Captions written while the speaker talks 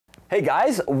Hey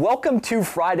guys, welcome to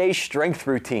Friday's strength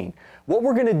routine. What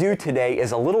we're going to do today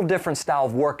is a little different style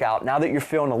of workout now that you're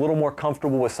feeling a little more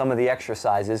comfortable with some of the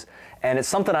exercises, and it's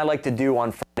something I like to do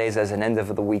on Fridays as an end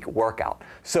of the week workout.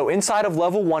 So inside of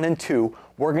level 1 and 2,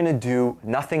 we're going to do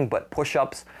nothing but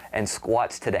push-ups and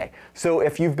squats today. So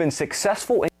if you've been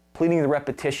successful in completing the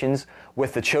repetitions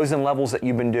with the chosen levels that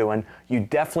you've been doing, you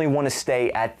definitely want to stay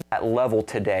at that level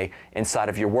today inside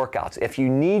of your workouts. If you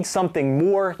need something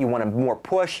more, you want a more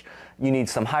push, you need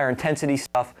some higher intensity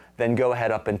stuff, then go ahead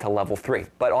up into level 3.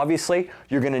 But obviously,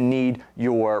 you're going to need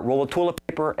your roll of toilet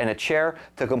paper and a chair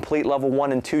to complete level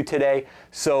 1 and 2 today.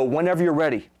 So whenever you're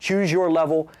ready, choose your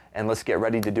level and let's get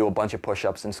ready to do a bunch of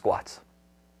push-ups and squats.